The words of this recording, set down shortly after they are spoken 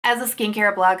As a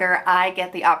skincare blogger, I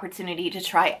get the opportunity to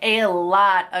try a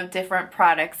lot of different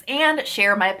products and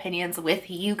share my opinions with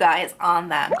you guys on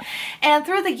them. And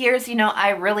through the years, you know, I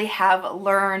really have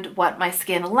learned what my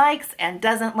skin likes and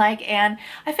doesn't like, and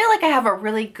I feel like I have a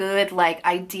really good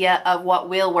idea of what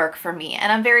will work for me,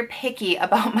 and I'm very picky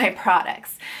about my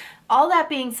products. All that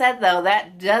being said though,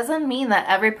 that doesn't mean that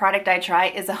every product I try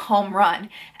is a home run.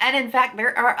 And in fact,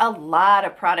 there are a lot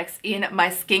of products in my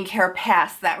skincare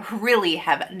past that really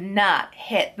have not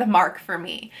hit the mark for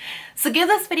me. So give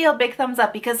this video a big thumbs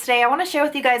up, because today I want to share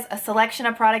with you guys a selection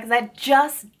of products that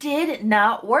just did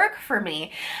not work for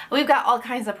me. We've got all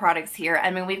kinds of products here.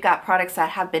 I mean, we've got products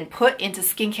that have been put into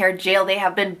skincare jail. They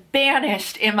have been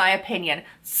banished, in my opinion.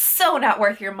 So not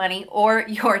worth your money or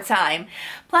your time.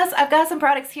 Plus, I've got some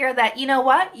products here that, you know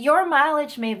what, your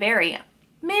mileage may vary.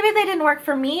 Maybe they didn't work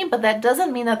for me, but that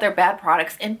doesn't mean that they're bad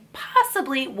products and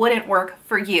possibly wouldn't work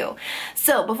for you.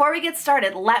 So before we get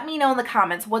started, let me know in the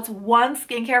comments, what's one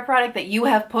skincare product that you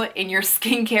have put in your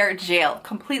skincare jail,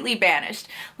 completely banished?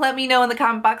 Let me know in the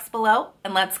comment box below,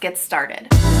 and let's get started.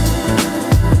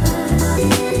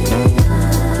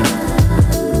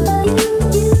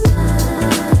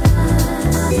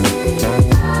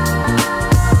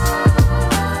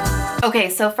 Okay,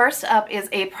 so first up is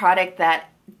a product that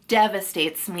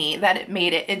devastates me that it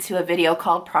made it into a video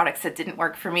called products that didn't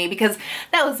work for me, because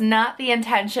that was not the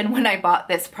intention when I bought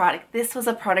this product. This was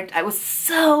a product I was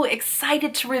so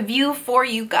excited to review for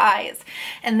you guys,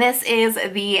 and this is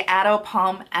the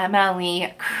Atopalm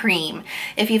MLE Cream.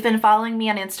 If you've been following me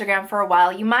on Instagram for a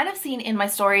while, you might have seen in my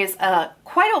stories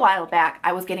quite a while back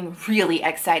I was getting really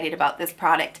excited about this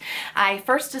product. I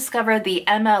first discovered the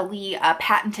MLE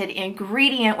patented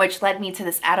ingredient, which led me to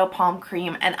this Atopalm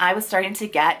cream, and I was starting to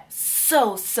get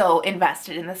so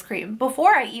invested in this cream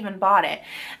before I even bought it.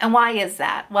 And why is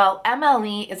that? Well,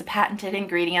 MLE is a patented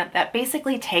ingredient that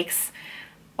basically takes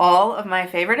all of my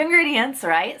favorite ingredients,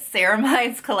 right?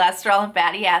 Ceramides, cholesterol, and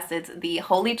fatty acids, the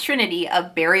holy trinity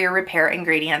of barrier repair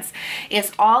ingredients,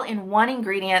 is all in one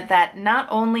ingredient that not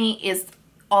only is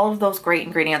all of those great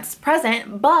ingredients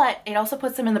present, but it also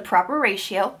puts them in the proper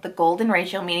ratio, the golden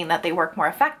ratio, meaning that they work more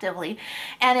effectively.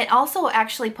 And it also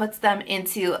actually puts them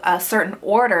into a certain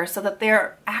order so that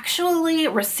they're actually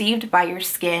received by your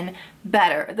skin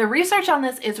better. The research on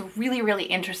this is really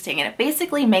interesting, and it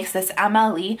basically makes this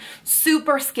MLE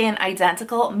super skin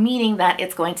identical, meaning that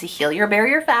it's going to heal your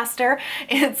barrier faster,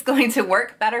 it's going to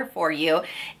work better for you,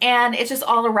 and it's just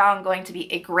all around going to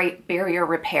be a great barrier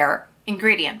repair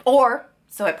ingredient, or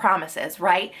so it promises,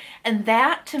 right? And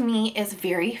that to me is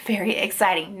very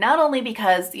exciting. Not only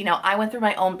because, you know, I went through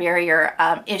my own barrier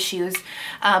issues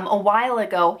a while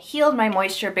ago, healed my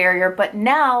moisture barrier, but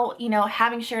now, you know,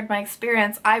 having shared my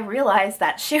experience, I realized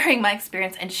that sharing my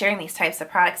experience and sharing these types of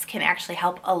products can actually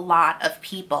help a lot of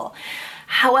people.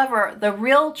 However, the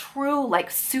real true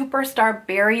superstar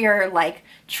barrier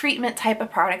treatment type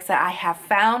of products that I have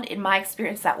found in my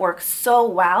experience that work so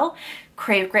well,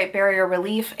 Crave Great Barrier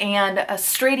Relief and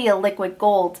Stradia Liquid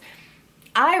Gold,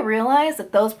 I realize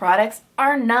that those products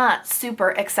are not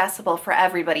super accessible for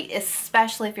everybody,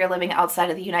 especially if you're living outside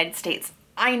of the United States.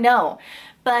 I know,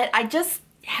 but I just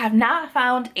have not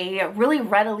found a really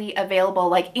readily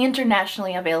available,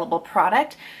 internationally available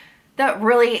product that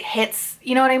really hits,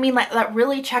 you know what I mean? That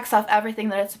really checks off everything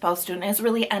that it's supposed to and is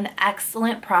really an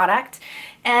excellent product.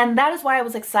 And that is why I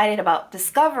was excited about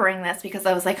discovering this, because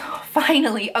I was like, oh,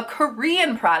 finally a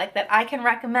Korean product that I can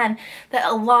recommend that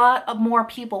a lot of more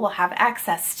people will have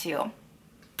access to.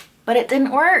 But it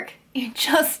didn't work. It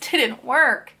just didn't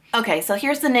work. Okay, so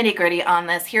here's the nitty-gritty on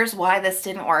this. Here's why this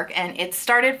didn't work, and it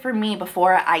started for me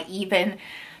before I even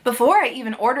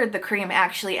ordered the cream,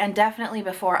 actually, and definitely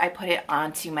before I put it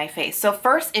onto my face. So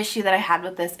first issue that I had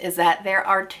with this is that there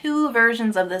are two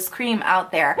versions of this cream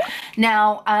out there.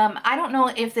 Now, I don't know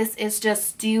if this is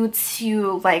just due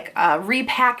to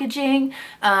repackaging,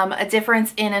 a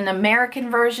difference in an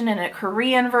American version and a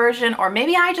Korean version, or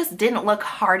maybe I just didn't look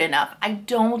hard enough. I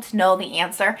don't know the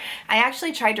answer. I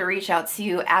actually tried to reach out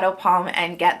to Atopalm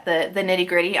and get the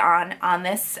nitty-gritty on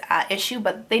this issue,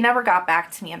 but they never got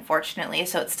back to me, unfortunately.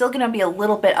 So it's still going to be a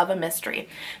little bit of a mystery.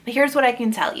 But here's what I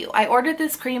can tell you. I ordered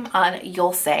this cream on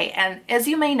Yulse, and as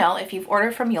you may know, if you've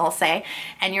ordered from Yulse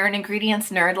and you're an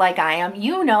ingredients nerd like I am,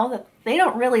 you know that they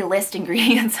don't really list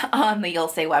ingredients on the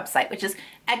Yulse website, which is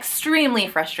extremely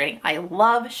frustrating. I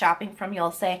love shopping from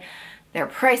Yulse. Their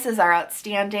prices are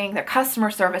outstanding, their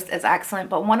customer service is excellent,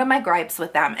 but one of my gripes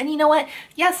with them, and you know what,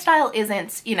 Yes Style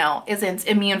isn't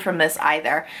immune from this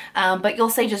either, but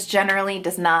Yulse just generally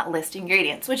does not list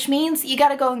ingredients, which means you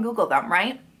gotta go and Google them,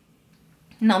 right?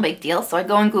 No big deal. So I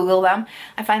go and Google them.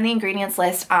 I find the ingredients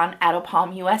list on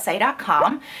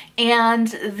atopalmusa.com, and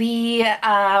the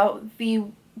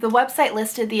website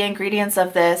listed the ingredients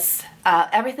of this.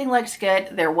 Everything looked good.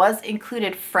 There was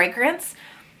included fragrance.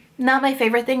 Not my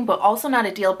favorite thing, but also not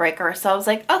a deal breaker. So I was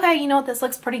like, okay, you know what, this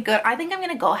looks pretty good. I think I'm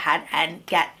gonna go ahead and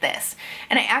get this.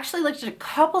 And I actually looked at a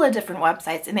couple of different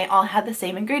websites and they all had the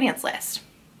same ingredients list.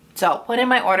 So put in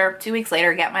my order, 2 weeks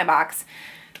later, get my box.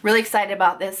 Really excited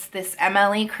about this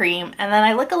MLE cream, and then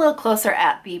I look a little closer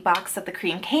at the box that the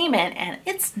cream came in, and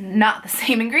it's not the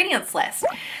same ingredients list.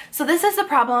 So this is the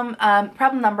problem.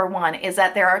 Problem number one is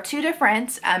that there are two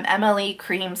different MLE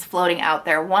creams floating out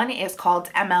there. One is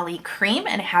called MLE Cream,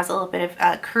 and it has a little bit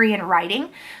of Korean writing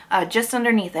just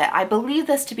underneath it. I believe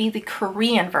this to be the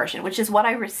Korean version, which is what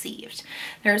I received.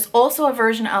 There's also a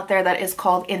version out there that is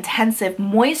called Intensive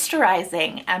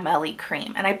Moisturizing MLE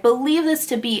Cream, and I believe this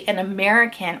to be an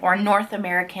American or North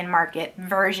American market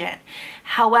version.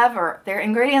 However, their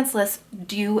ingredients lists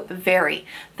do vary.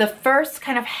 The first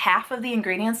kind of half of the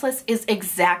ingredients list is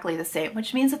exactly the same,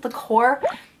 which means that the core,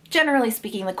 generally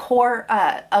speaking, the core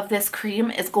of this cream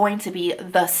is going to be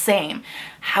the same.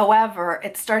 However,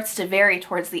 it starts to vary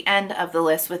towards the end of the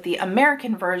list, with the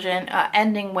American version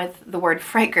ending with the word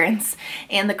fragrance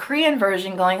and the Korean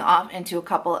version going off into a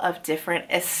couple of different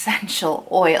essential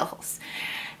oils.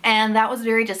 And that was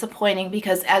very disappointing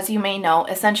because, as you may know,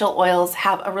 essential oils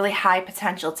have a really high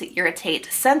potential to irritate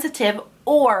sensitive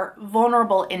or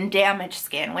vulnerable and damaged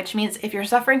skin, which means if you're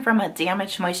suffering from a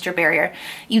damaged moisture barrier,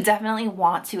 you definitely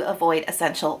want to avoid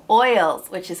essential oils,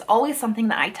 which is always something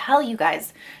that I tell you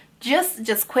guys.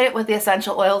 Just quit with the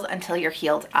essential oils until you're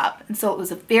healed up. And so it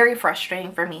was very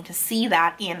frustrating for me to see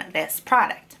that in this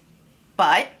product.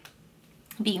 But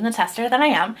being the tester that I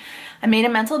am, I made a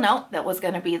mental note that was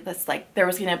going to be this, like, there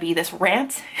was going to be this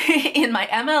rant in my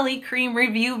MLE cream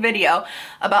review video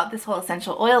about this whole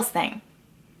essential oils thing.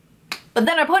 But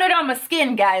then I put it on my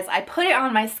skin, guys. I put it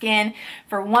on my skin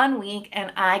for 1 week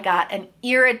and I got an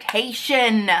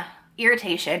irritation.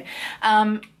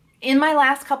 In my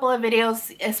last couple of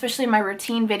videos, especially my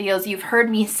routine videos, you've heard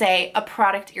me say a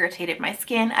product irritated my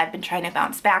skin. I've been trying to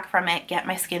bounce back from it, get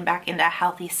my skin back into a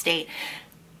healthy state.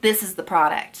 This is the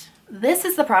product. This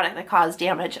is the product that caused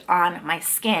damage on my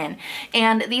skin.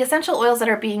 And the essential oils that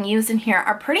are being used in here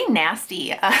are pretty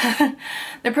nasty.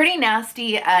 They're pretty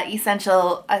nasty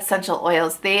essential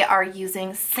oils. They are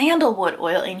using sandalwood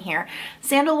oil in here.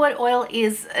 Sandalwood oil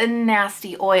is a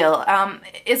nasty oil.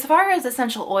 As far as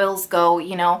essential oils go,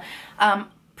 you know,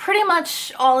 pretty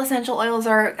much all essential oils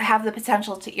have the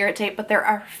potential to irritate, but there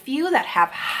are a few that have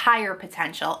higher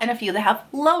potential and a few that have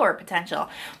lower potential.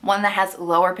 One that has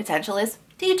lower potential is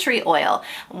tea tree oil.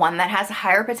 One that has a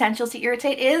higher potential to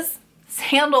irritate is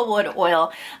sandalwood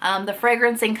oil. The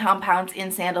fragrancing compounds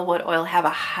in sandalwood oil have a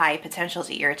high potential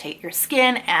to irritate your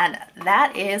skin, and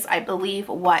that is, I believe,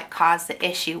 what caused the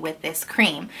issue with this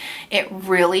cream. It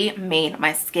really made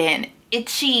my skin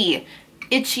itchy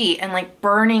and like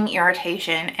burning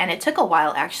irritation, and it took a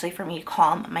while actually for me to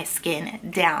calm my skin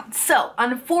down. So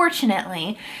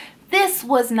unfortunately, this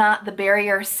was not the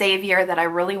barrier savior that I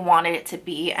really wanted it to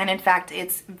be, and in fact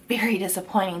it's very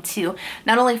disappointing to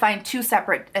not only find two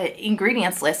separate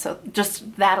ingredients lists, so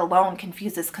just that alone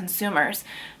confuses consumers,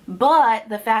 but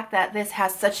the fact that this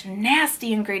has such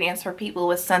nasty ingredients for people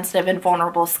with sensitive and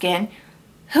vulnerable skin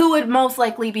who would most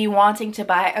likely be wanting to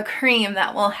buy a cream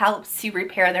that will help to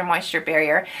repair their moisture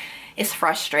barrier is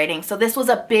frustrating. So this was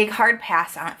a big hard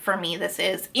pass on for me. This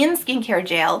is in skincare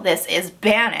jail. This is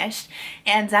banished,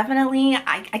 and definitely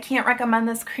I can't recommend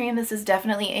this cream. This is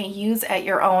definitely a use at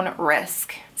your own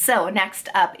risk. So next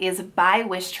up is by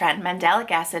Wishtrend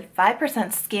Mandelic Acid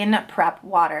 5% Skin Prep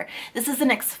Water. This is an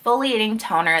exfoliating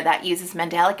toner that uses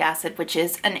mandelic acid, which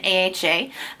is an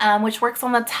AHA, which works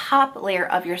on the top layer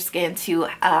of your skin to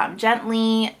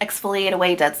gently exfoliate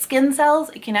away dead skin cells.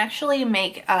 It can actually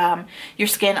make your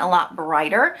skin a lot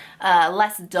brighter,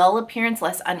 less dull appearance,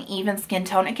 less uneven skin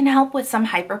tone. It can help with some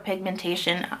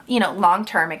hyperpigmentation, you know, long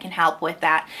term it can help with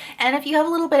that. And if you have a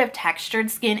little bit of textured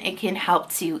skin, it can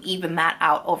help to even that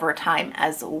out over time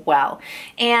as well.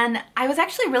 And I was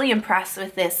actually really impressed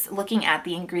with this looking at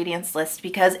the ingredients list,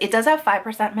 because it does have 5%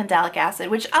 mandelic acid,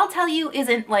 which I'll tell you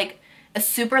isn't like a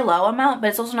super low amount, but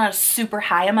it's also not a super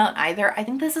high amount either. I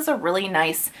think this is a really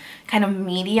nice kind of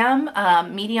medium,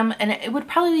 and it would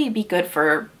probably be good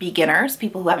for beginners,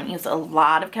 people who haven't used a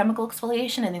lot of chemical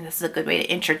exfoliation. I think this is a good way to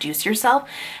introduce yourself,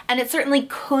 and it certainly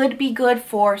could be good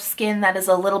for skin that is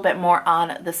a little bit more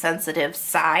on the sensitive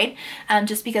side,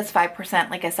 just because 5%,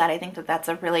 like I said, I think that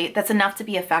that's enough to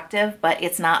be effective, but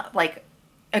it's not like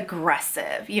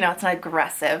aggressive. You know, it's an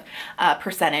aggressive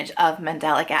percentage of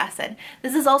mandelic acid.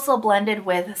 This is also blended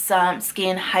with some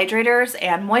skin hydrators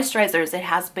and moisturizers. It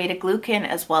has beta-glucan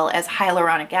as well as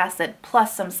hyaluronic acid,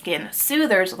 plus some skin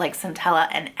soothers like centella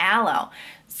and aloe.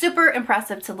 Super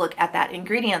impressive to look at that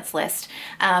ingredients list.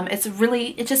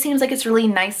 It just seems like it's really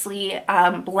nicely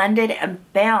blended and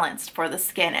balanced for the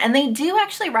skin. And they do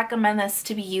actually recommend this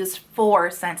to be used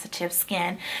for sensitive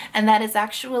skin. And that is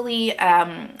actually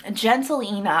gentle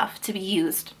enough to be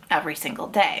used every single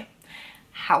day.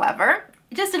 However,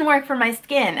 it just didn't work for my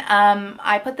skin.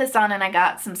 I put this on and I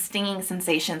got some stinging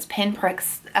sensations, pinprick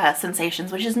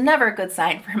sensations, which is never a good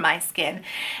sign for my skin.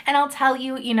 And I'll tell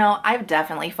you, you know, I've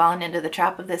definitely fallen into the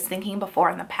trap of this thinking before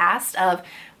in the past of,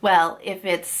 well, if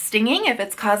it's stinging, if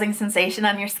it's causing sensation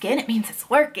on your skin, it means it's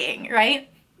working, right?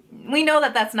 We know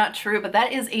that that's not true, but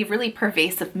that is a really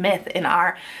pervasive myth in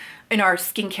our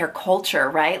skincare culture,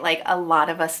 right? Like a lot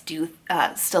of us do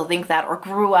still think that, or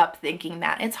grew up thinking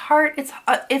that. It's hard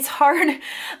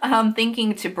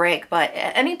thinking to break, but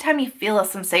anytime you feel a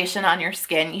sensation on your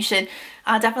skin, you should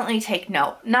definitely take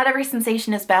note. Not every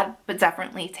sensation is bad, but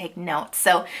definitely take note.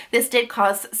 So this did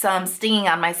cause some stinging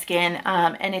on my skin,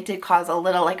 and it did cause a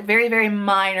little, like very, very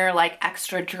minor, like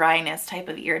extra dryness type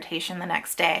of irritation the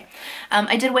next day.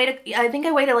 I think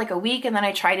I waited like a week, and then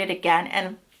I tried it again,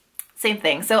 and same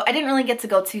thing. So I didn't really get to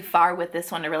go too far with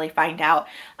this one to really find out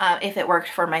if it worked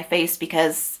for my face,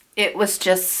 because it was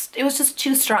just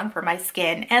too strong for my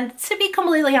skin. And to be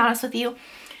completely honest with you,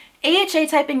 AHA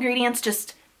type ingredients,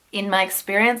 just in my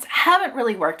experience, haven't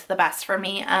really worked the best for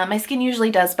me. My skin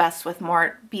usually does best with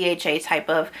more BHA type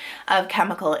of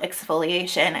chemical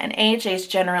exfoliation, and AHAs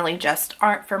generally just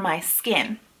aren't for my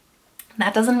skin.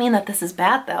 That doesn't mean that this is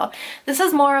bad though. This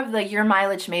is more of the your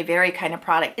mileage may vary kind of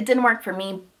product. It didn't work for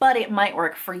me, but it might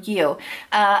work for you.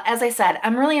 As I said,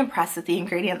 I'm really impressed with the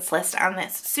ingredients list on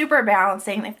this. Super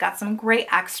balancing. They've got some great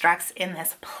extracts in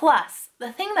this. Plus,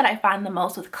 the thing that I find the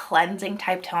most with cleansing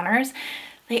type toners,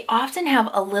 they often have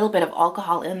a little bit of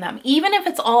alcohol in them. Even if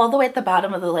it's all the way at the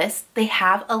bottom of the list, they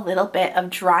have a little bit of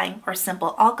drying or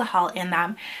simple alcohol in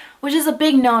them, which is a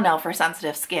big no-no for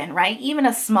sensitive skin, right? Even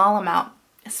a small amount,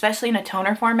 especially in a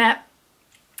toner format,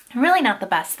 really not the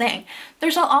best thing.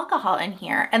 There's no alcohol in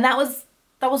here, and that was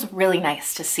really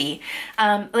nice to see.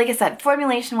 Like I said,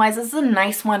 formulation wise, this is a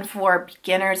nice one for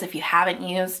beginners. If you haven't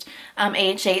used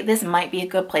AHA, this might be a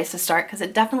good place to start, because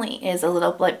it definitely is a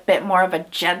little bit more of a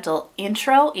gentle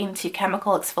intro into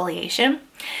chemical exfoliation.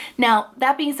 Now,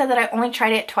 that being said, that I only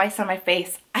tried it twice on my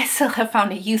face, I still have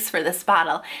found a use for this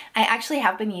bottle. I actually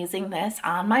have been using this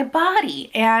on my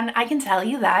body, and I can tell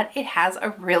you that it has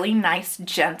a really nice,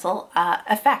 gentle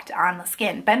effect on the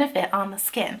skin, benefit on the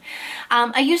skin.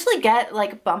 I usually get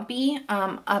like bumpy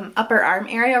upper arm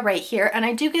area right here, and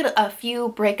I do get a few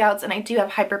breakouts, and I do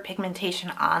have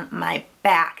hyperpigmentation on my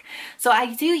back. So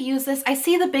I do use this. I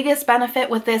see the biggest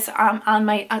benefit with this on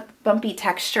my bumpy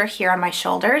texture here on my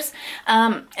shoulders.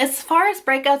 As far as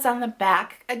breakouts on the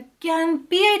back, again,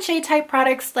 BHA type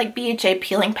products like BHA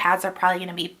peeling pads are probably going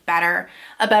to be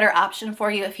a better option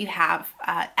for you if you have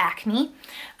acne.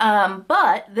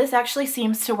 But this actually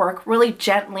seems to work really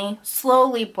gently,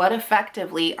 slowly, but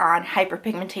effectively on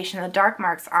hyperpigmentation and the dark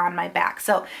marks on my back.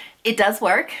 So it does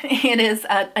work. It is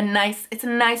it's a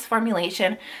nice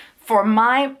formulation. For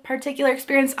my particular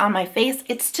experience on my face,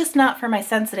 it's just not for my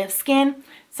sensitive skin,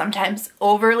 sometimes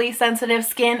overly sensitive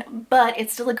skin, but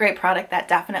it's still a great product that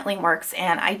definitely works,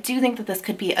 and I do think that this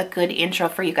could be a good intro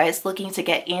for you guys looking to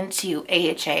get into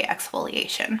AHA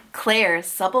exfoliation. Klairs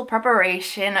Supple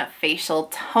Preparation Facial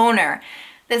Toner.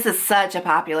 This is such a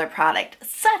popular product,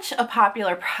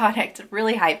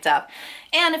 really hyped up.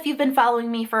 And if you've been following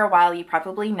me for a while, you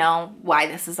probably know why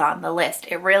this is on the list.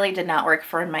 It really did not work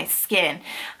for my skin.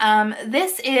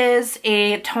 This is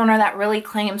a toner that really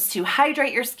claims to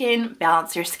hydrate your skin,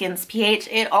 balance your skin's pH.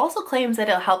 It also claims that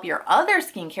it'll help your other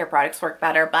skincare products work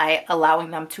better by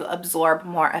allowing them to absorb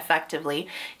more effectively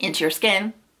into your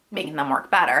skin, making them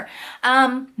work better.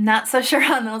 Not so sure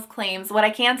on those claims. What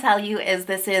I can tell you is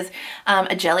this is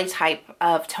a jelly type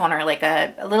of toner, like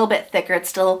a little bit thicker. It's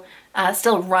still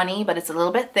runny, but it's a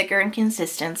little bit thicker in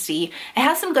consistency. It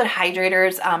has some good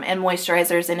hydrators and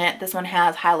moisturizers in it. This one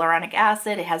has hyaluronic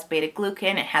acid, it has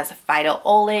beta-glucan, it has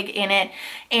phyto-olig in it,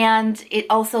 and it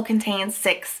also contains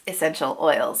 6 essential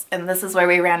oils. And this is where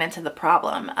we ran into the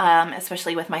problem,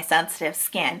 especially with my sensitive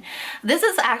skin. This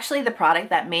is actually the product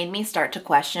that made me start to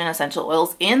question essential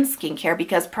oils in skincare,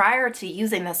 because prior to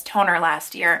using this toner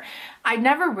last year, I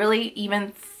never really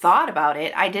even thought about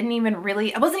it. I wasn't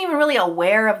even really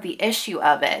aware of the the issue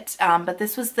of it, but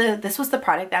this was the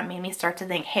product that made me start to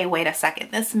think, hey, wait a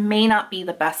second, this may not be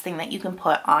the best thing that you can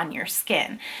put on your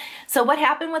skin. So what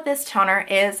happened with this toner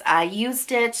is I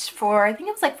used it for, I think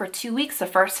it was like for 2 weeks the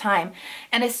first time,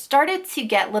 and I started to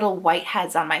get little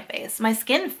whiteheads on my face. My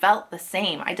skin felt the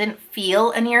same. I didn't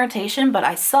feel any irritation, but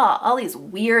I saw all these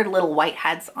weird little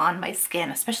whiteheads on my skin,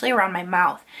 especially around my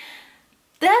mouth.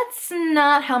 That's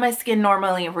not how my skin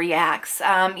normally reacts.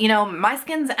 You know, my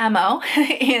skin's MO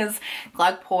is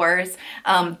clogged pores,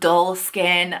 dull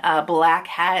skin,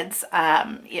 blackheads,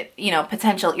 you know,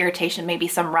 potential irritation, maybe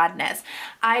some redness.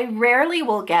 I rarely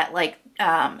will get like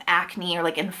acne or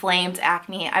like inflamed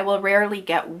acne. I will rarely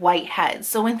get whiteheads.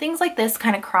 So when things like this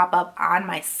kind of crop up on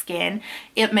my skin,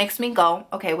 it makes me go,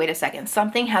 okay, wait a second,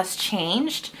 something has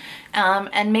changed,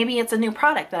 and maybe it's a new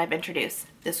product that I've introduced.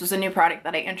 This was a new product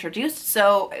that I introduced,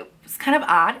 so it was kind of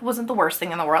odd. It wasn't the worst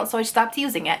thing in the world, so I stopped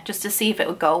using it just to see if it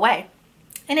would go away.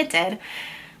 And it did.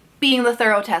 Being the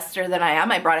thorough tester that I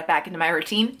am, I brought it back into my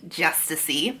routine just to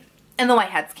see, and the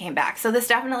whiteheads came back. So this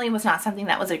definitely was not something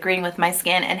that was agreeing with my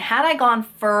skin, and had I gone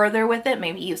further with it,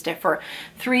 maybe used it for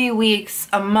 3 weeks,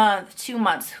 a month, 2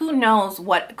 months, who knows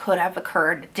what could have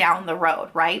occurred down the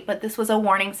road, right? But this was a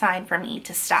warning sign for me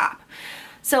to stop.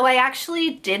 So I actually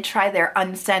did try their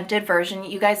unscented version.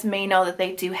 You guys may know that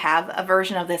they do have a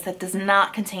version of this that does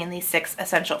not contain these 6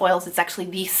 essential oils. It's actually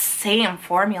the same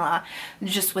formula,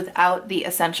 just without the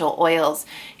essential oils.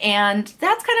 And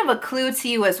that's kind of a clue to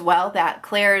you as well that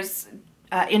Klairs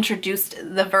introduced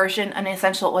the version, an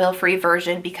essential oil-free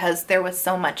version, because there was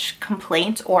so much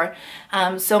complaint, or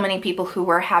so many people who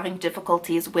were having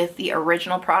difficulties with the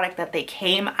original product that they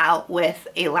came out with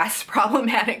a less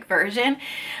problematic version.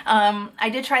 I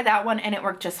did try that one and it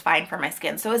worked just fine for my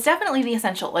skin. So it's definitely the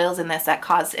essential oils in this that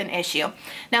caused an issue.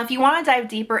 Now, if you want to dive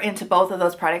deeper into both of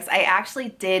those products, I actually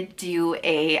did do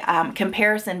a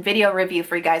comparison video review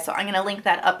for you guys. So I'm going to link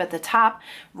that up at the top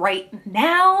right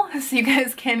now, so you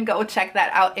guys can go check that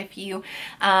out if you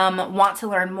want to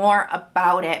learn more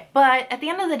about it. But at the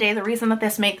end of the day, the reason that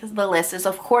this makes the list is,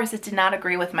 of course, it did not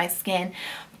agree with my skin.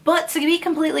 But to be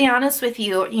completely honest with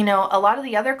you, you know, a lot of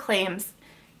the other claims,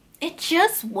 it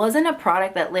just wasn't a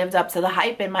product that lived up to the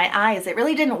hype in my eyes. It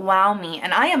really didn't wow me,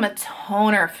 and I am a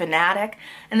toner fanatic,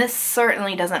 and this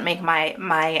certainly doesn't make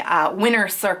my winner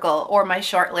circle or my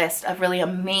short list of really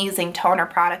amazing toner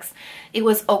products. It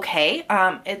was okay.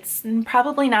 It's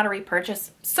probably not a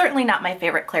repurchase, certainly not my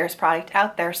favorite Klairs product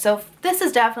out there. So this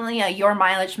is definitely a your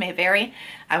mileage may vary.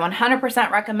 I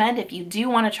 100% recommend, if you do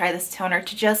want to try this toner,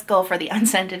 to just go for the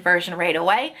unscented version right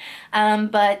away.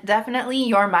 But definitely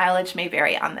your mileage may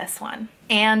vary on this one.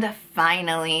 And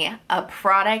finally, a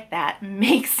product that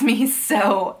makes me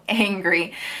so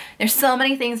angry. There's so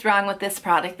many things wrong with this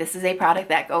product. This is a product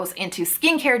that goes into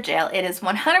skincare jail. It is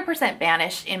 100%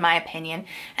 banished in my opinion,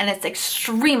 and it's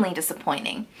extremely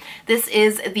disappointing. This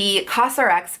is the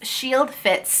Cosrx Shield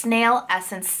Fit Snail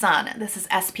Essence Sun. This is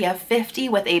SPF 50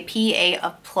 with a PA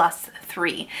of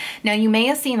 +3. Now, you may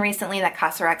have seen recently that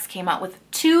Cosrx came out with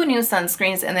 2 new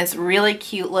sunscreens in this really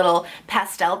cute little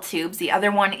pastel tubes. The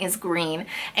other one is green,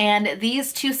 and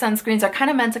these 2 sunscreens are kind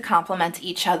of meant to complement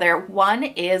each other. One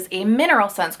is a mineral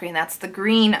sunscreen, that's the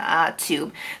green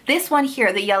tube. This one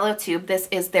here, the yellow tube, this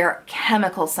is their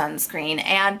chemical sunscreen,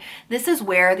 and this is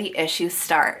where the issues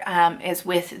start, is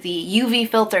with the UV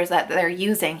filters that they're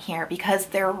using here, because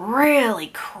they're really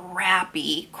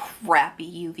crappy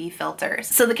UV filters.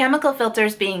 So the chemical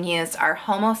filters being used are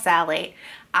homosalate,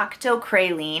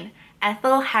 octocrylene,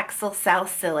 ethyl hexyl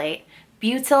salicylate,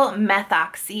 butyl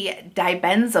methoxy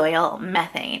dibenzoyl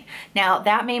methane. Now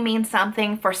that may mean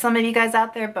something for some of you guys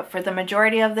out there, but for the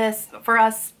majority of this, for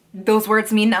us, those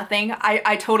words mean nothing.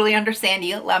 I totally understand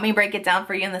you. Let me break it down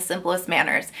for you in the simplest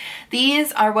manners.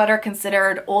 These are what are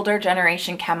considered older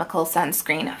generation chemical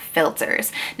sunscreen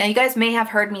filters. Now, you guys may have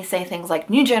heard me say things like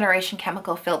new generation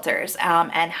chemical filters,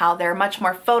 and how they're much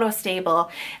more photostable,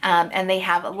 and they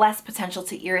have less potential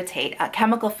to irritate.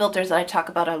 Chemical filters that I talk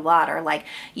about a lot are like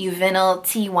Uvinyl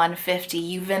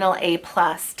T150, Uvinyl A+,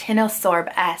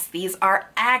 Tinosorb S. These are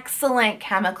excellent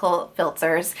chemical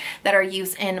filters that are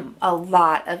used in a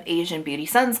lot of Asian beauty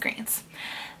sunscreens.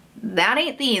 That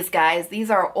ain't these, guys. These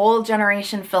are old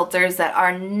generation filters that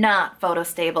are not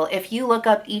photostable. If you look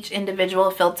up each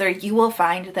individual filter, you will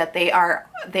find that they are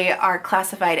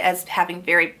classified as having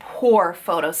very poor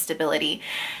photo stability.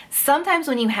 Sometimes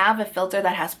when you have a filter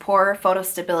that has poor photo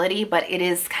stability, but it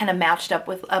is kind of matched up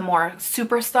with a more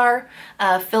superstar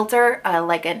filter,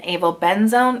 like an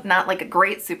avobenzone, not like a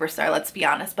great superstar, let's be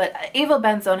honest, but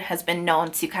avobenzone has been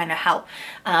known to kind of help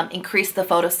increase the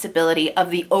photo stability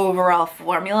of the overall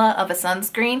formula of a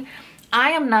sunscreen.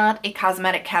 I am not a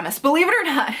cosmetic chemist, believe it or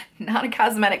not, not a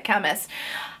cosmetic chemist.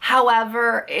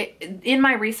 However, in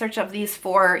my research of these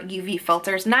 4 UV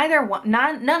filters, none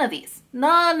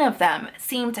of them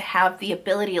seem to have the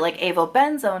ability like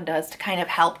avobenzone does to kind of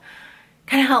help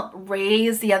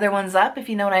raise the other ones up, if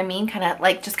you know what I mean, kind of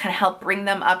help bring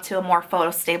them up to a more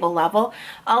photostable level.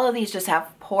 All of these just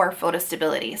have poor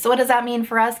photostability. So what does that mean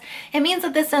for us? It means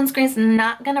that this sunscreen is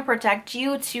not going to protect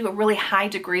you to a really high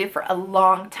degree for a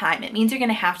long time. It means you're going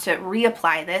to have to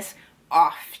reapply this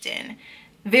often.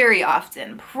 Very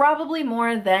often, probably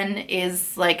more than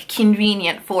is like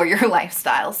convenient for your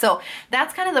lifestyle. So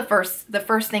that's kind of the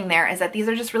first thing there, is that these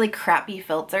are just really crappy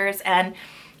filters. And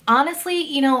honestly,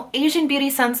 you know, Asian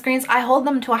beauty sunscreens, I hold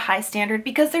them to a high standard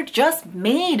because they're just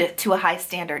made to a high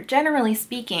standard, generally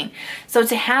speaking. So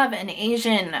to have an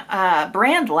Asian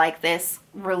brand like this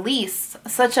release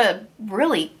such a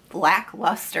really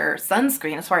lackluster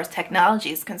sunscreen as far as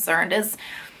technology is concerned is,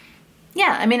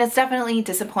 yeah, I mean, it's definitely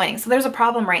disappointing. So there's a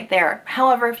problem right there.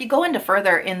 However, if you go into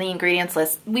further in the ingredients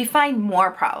list, we find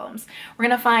more problems. We're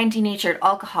going to find denatured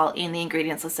alcohol in the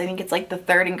ingredients list. I think it's like the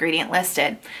 3rd ingredient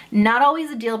listed. Not always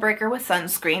a deal breaker with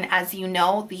sunscreen. As you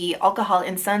know, the alcohol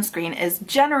in sunscreen is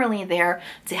generally there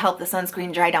to help the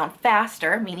sunscreen dry down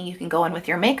faster, meaning you can go in with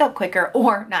your makeup quicker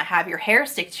or not have your hair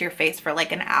stick to your face for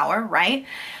like an hour, right?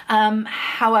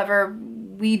 However,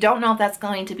 we don't know if that's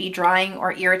going to be drying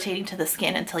or irritating to the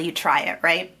skin until you try it,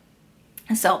 right?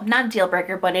 So not a deal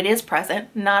breaker, but it is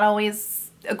present, not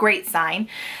always a great sign.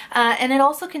 And it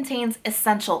also contains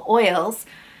essential oils.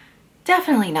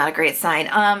 Definitely not a great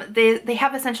sign. They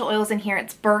have essential oils in here.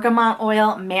 It's bergamot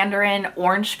oil, mandarin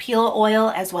orange peel oil,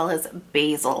 as well as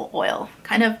basil oil.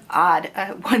 Kind of odd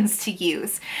ones to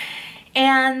use.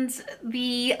 And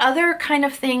the other kind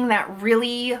of thing that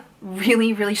really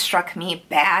struck me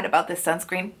bad about this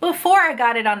sunscreen before I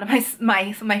got it onto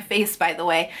my face, by the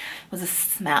way, was the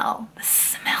smell. The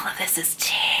smell of this is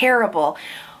terrible.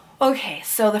 Okay,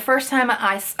 so the first time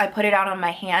I put it out on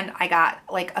my hand, I got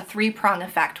like a 3-prong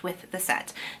effect with the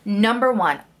scent. Number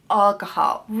 1,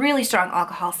 alcohol, really strong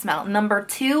alcohol smell. Number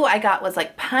 2 I got was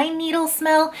like pine needle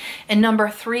smell, and number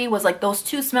 3 was like those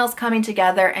 2 smells coming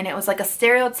together, and it was like a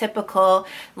stereotypical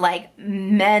like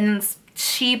men's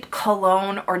cheap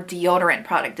cologne or deodorant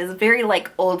product. It's a very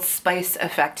like Old Spice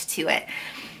effect to it.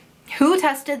 Who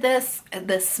tested this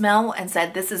smell and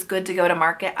said this is good to go to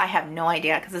market? I have no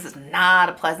idea, because this is not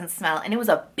a pleasant smell, and it was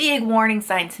a big warning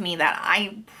sign to me that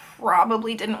I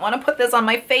probably didn't want to put this on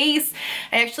my face.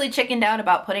 I actually chickened out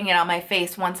about putting it on my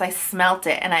face once I smelt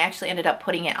it, and I actually ended up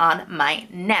putting it on my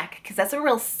neck, because that's a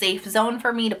real safe zone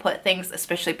for me to put things,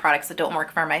 especially products that don't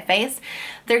work for my face.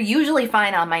 They're usually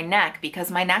fine on my neck because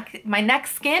my neck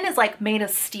skin is like made of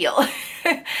steel.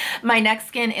 My neck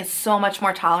skin is so much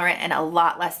more tolerant and a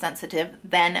lot less sensitive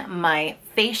than my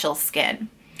facial skin.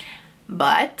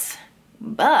 But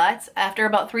after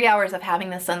about 3 hours of having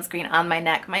the sunscreen on my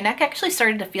neck actually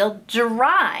started to feel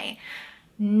dry.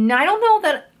 I don't know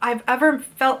that I've ever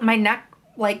felt my neck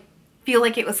like feel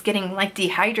like it was getting like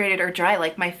dehydrated or dry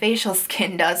like my facial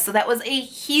skin does. So that was a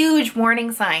huge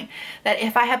warning sign that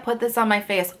if I had put this on my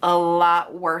face, a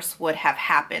lot worse would have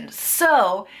happened.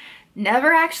 So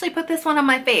never actually put this one on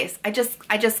my face. I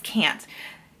just can't.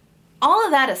 All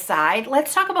of that aside,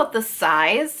 let's talk about the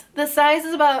size. The size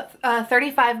is about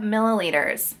 35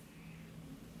 milliliters.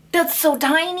 That's so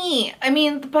tiny. I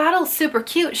mean, the bottle's super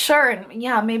cute, sure, and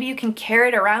yeah, maybe you can carry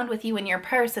it around with you in your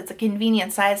purse. It's a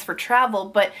convenient size for travel,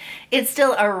 but it's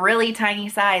still a really tiny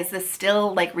size. This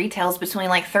still like retails between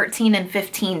like $13 and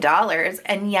 $15,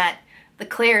 and yet the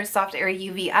Klairs Soft Air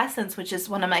UV Essence, which is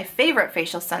one of my favorite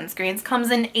facial sunscreens, comes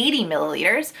in 80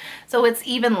 milliliters, so it's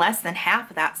even less than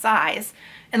half of that size.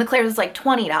 And the Klairs is like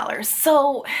 $20.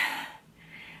 So,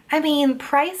 I mean,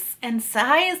 price and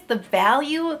size, the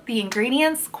value, the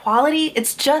ingredients, quality,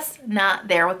 it's just not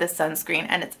there with this sunscreen,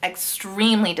 and it's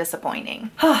extremely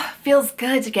disappointing. Oh, feels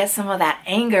good to get some of that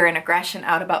anger and aggression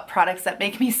out about products that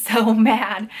make me so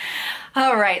mad.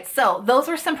 All right, so those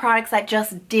were some products that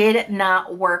just did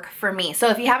not work for me. So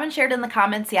if you haven't shared in the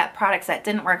comments yet products that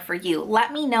didn't work for you,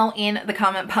 let me know in the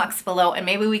comment box below, and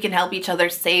maybe we can help each other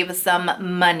save some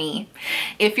money.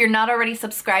 If you're not already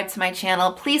subscribed to my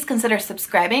channel, please consider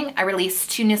subscribing. I release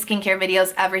 2 new skincare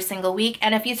videos every single week,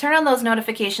 and if you turn on those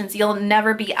notifications, you'll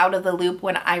never be out of the loop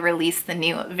when I release the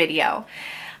new video.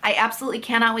 I absolutely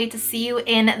cannot wait to see you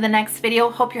in the next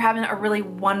video. Hope you're having a really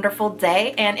wonderful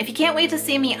day. And if you can't wait to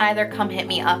see me either, come hit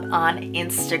me up on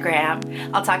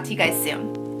Instagram. I'll talk to you guys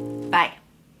soon. Bye.